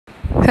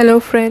Hello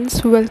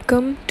friends,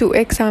 welcome to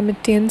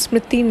AMITIAN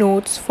Smriti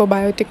Notes for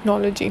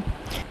Biotechnology.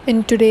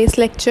 In today's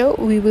lecture,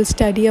 we will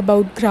study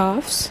about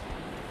graphs,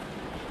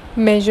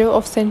 measure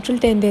of central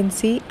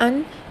tendency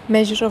and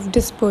measure of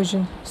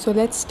dispersion. So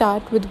let's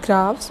start with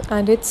graphs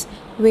and its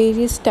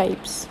various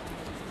types.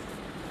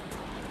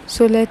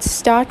 So let's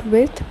start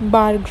with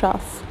bar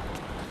graph.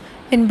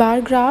 In bar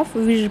graph,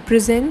 we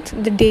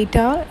represent the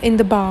data in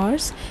the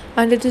bars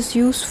and it is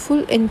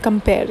useful in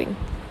comparing.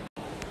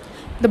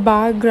 The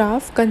bar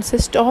graph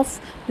consists of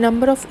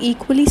number of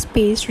equally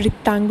spaced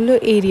rectangular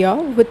area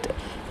with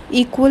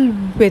equal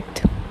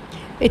width.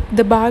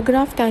 The bar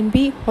graph can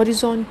be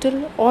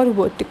horizontal or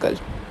vertical.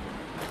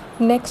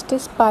 Next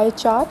is pie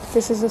chart.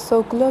 This is a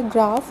circular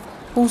graph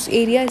whose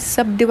area is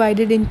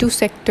subdivided into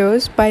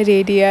sectors by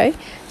radii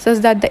such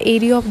that the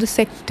area of the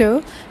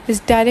sector is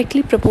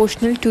directly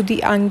proportional to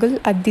the angle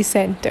at the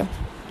center.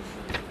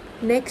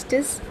 Next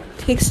is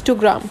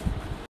histogram.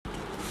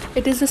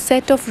 It is a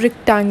set of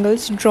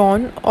rectangles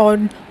drawn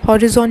on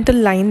horizontal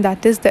line,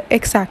 that is the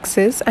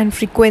x-axis, and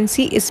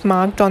frequency is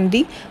marked on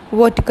the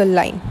vertical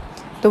line.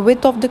 The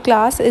width of the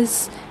class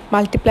is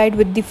multiplied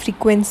with the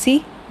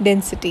frequency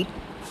density.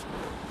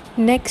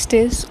 Next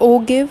is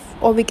Ogive,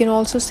 or we can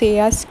also say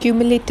as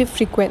cumulative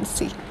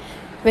frequency.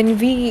 When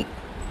we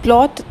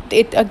plot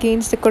it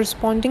against the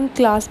corresponding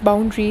class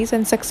boundaries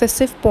and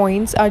successive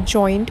points are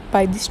joined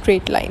by the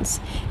straight lines.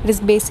 It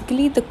is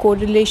basically the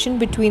correlation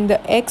between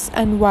the x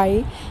and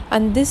y,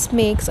 and this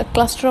makes a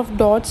cluster of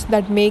dots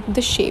that make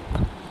the shape.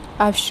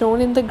 I have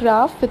shown in the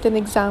graph with an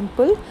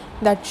example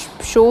that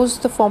shows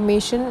the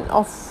formation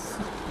of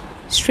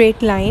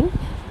straight line.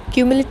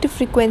 Cumulative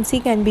frequency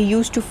can be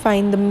used to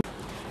find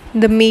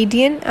the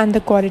median and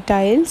the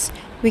quartiles.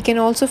 We can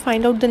also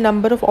find out the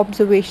number of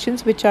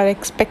observations which are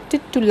expected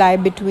to lie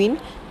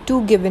between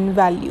two given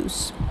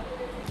values.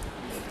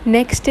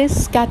 Next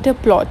is scatter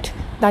plot.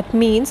 That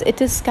means it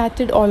is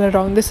scattered all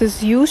around. This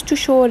is used to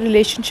show a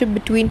relationship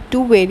between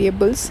two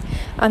variables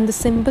and the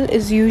symbol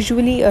is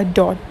usually a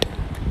dot.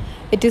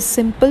 It is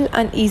simple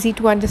and easy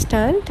to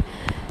understand.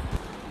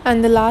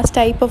 And the last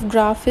type of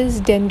graph is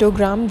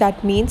dendogram.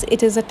 That means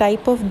it is a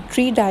type of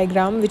tree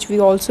diagram which we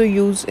also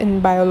use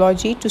in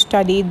biology to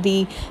study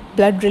the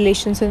blood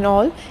relations and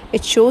all.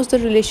 It shows the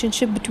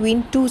relationship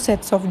between two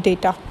sets of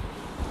data.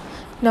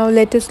 Now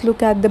let us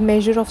look at the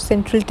measure of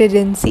central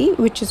tendency,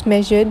 which is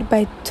measured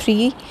by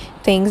three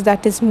things,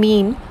 that is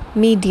mean,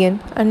 median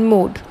and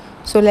mode.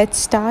 So let's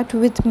start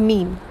with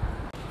mean.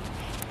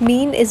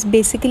 Mean is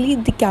basically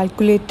the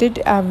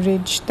calculated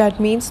average. That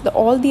means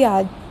all the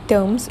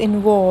atoms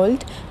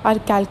involved are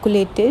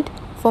calculated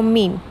for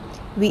mean.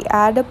 We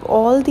add up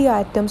all the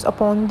atoms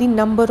upon the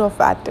number of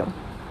atoms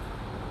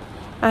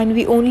and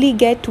we only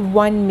get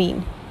one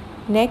mean.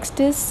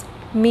 Next is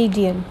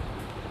median.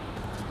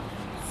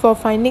 For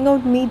finding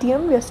out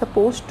median, we are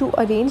supposed to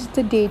arrange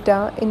the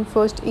data in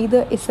first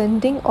either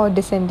ascending or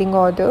descending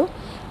order,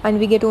 and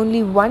we get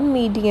only one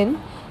median,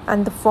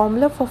 and the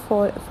formula for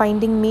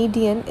finding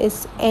median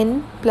is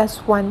n plus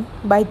 1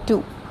 by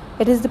 2.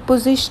 It is the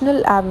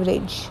positional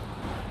average.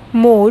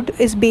 Mode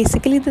is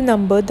basically the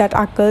number that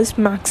occurs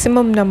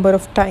maximum number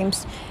of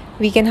times.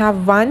 We can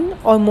have one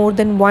or more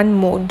than one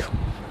mode.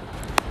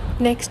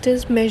 Next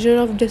is measure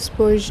of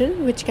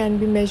dispersion, which can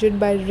be measured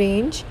by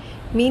range,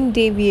 mean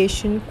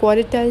deviation,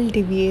 quartile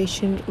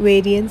deviation,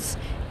 variance,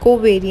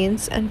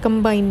 covariance and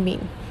combined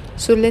mean.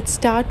 So let's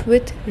start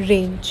with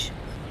range.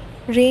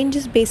 Range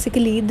is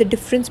basically the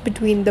difference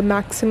between the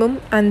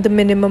maximum and the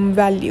minimum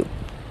value.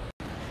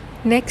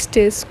 Next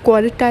is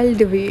quartile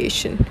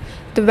deviation,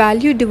 the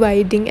value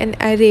dividing an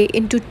array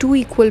into two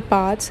equal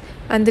parts,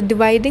 and the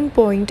dividing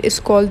point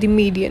is called the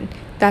median,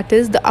 that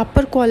is the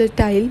upper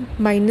quartile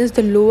minus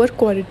the lower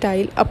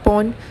quartile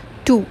upon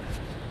 2.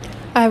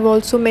 I have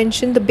also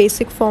mentioned the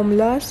basic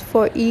formulas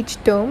for each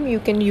term, you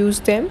can use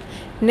them.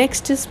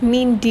 Next is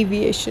mean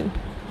deviation.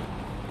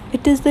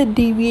 It is the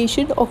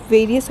deviation of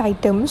various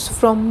items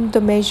from the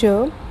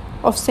measure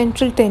of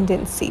central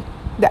tendency.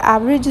 The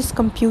average is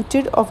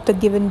computed of the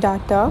given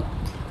data,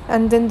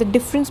 and then the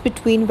difference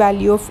between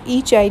value of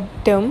each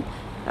item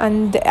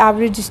and the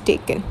average is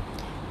taken.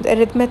 The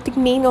arithmetic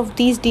mean of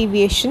these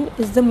deviation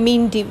is the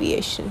mean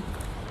deviation.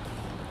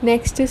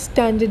 Next is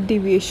standard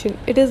deviation.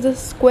 It is the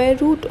square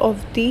root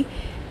of the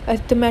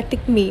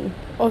arithmetic mean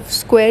of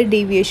square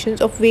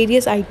deviations of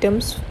various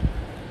items.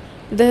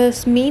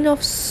 The mean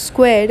of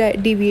square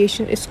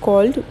deviation is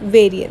called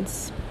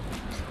variance.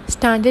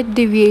 Standard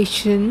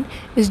deviation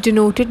is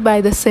denoted by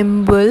the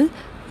symbol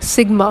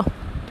sigma,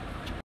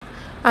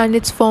 and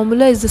its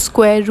formula is the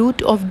square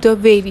root of the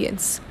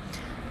variance.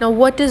 Now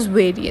what is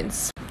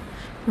variance?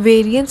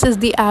 Variance is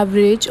the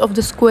average of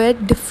the square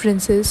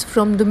differences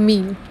from the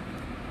mean.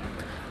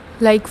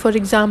 Like for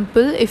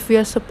example, if we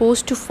are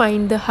supposed to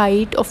find the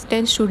height of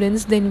 10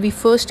 students, then we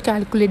first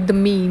calculate the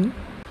mean,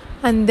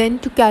 and then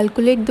to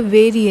calculate the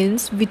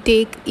variance we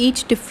take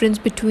each difference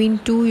between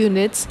two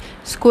units,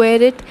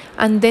 square it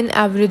and then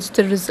average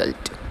the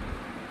result.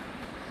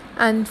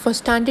 And for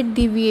standard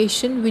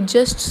deviation we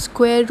just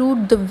square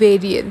root the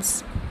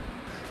variance.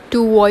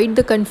 To avoid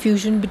the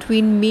confusion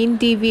between mean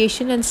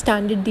deviation and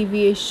standard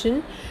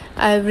deviation,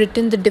 I have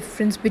written the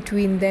difference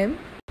between them.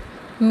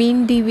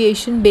 Mean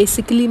deviation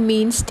basically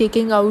means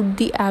taking out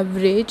the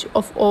average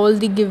of all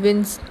the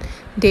given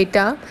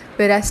data,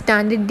 whereas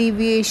standard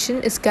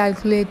deviation is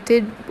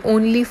calculated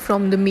only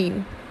from the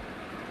mean.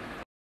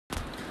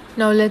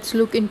 Now let's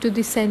look into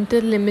the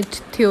center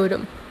limit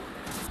theorem.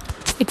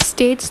 It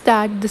states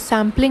that the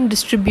sampling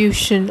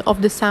distribution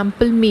of the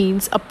sample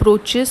means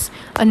approaches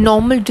a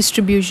normal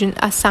distribution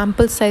as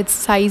sample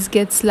size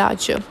gets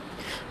larger,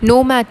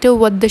 no matter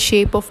what the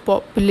shape of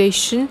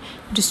population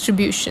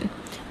distribution.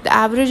 The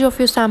average of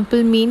your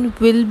sample mean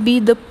will be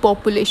the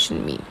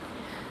population mean.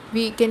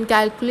 We can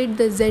calculate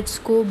the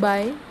z-score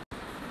by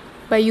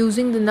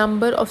using the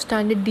number of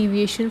standard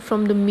deviation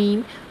from the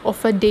mean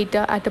of a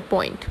data at a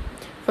point.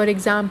 For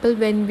example,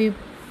 when we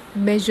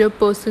measure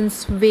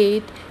person's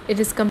weight, it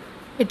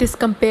is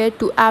compared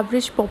to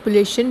average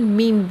population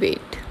mean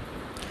weight.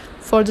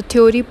 For the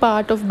theory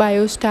part of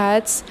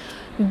biostats,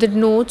 the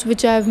notes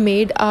which I have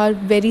made are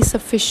very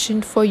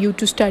sufficient for you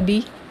to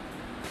study.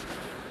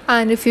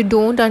 And if you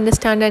don't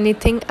understand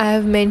anything, I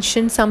have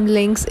mentioned some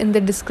links in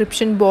the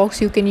description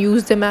box. You can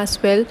use them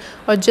as well,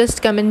 or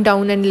just comment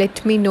down and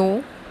let me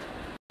know.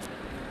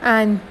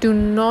 And do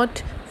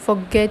not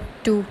forget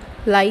to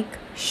like,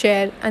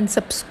 share and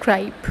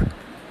subscribe.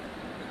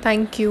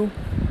 Thank you.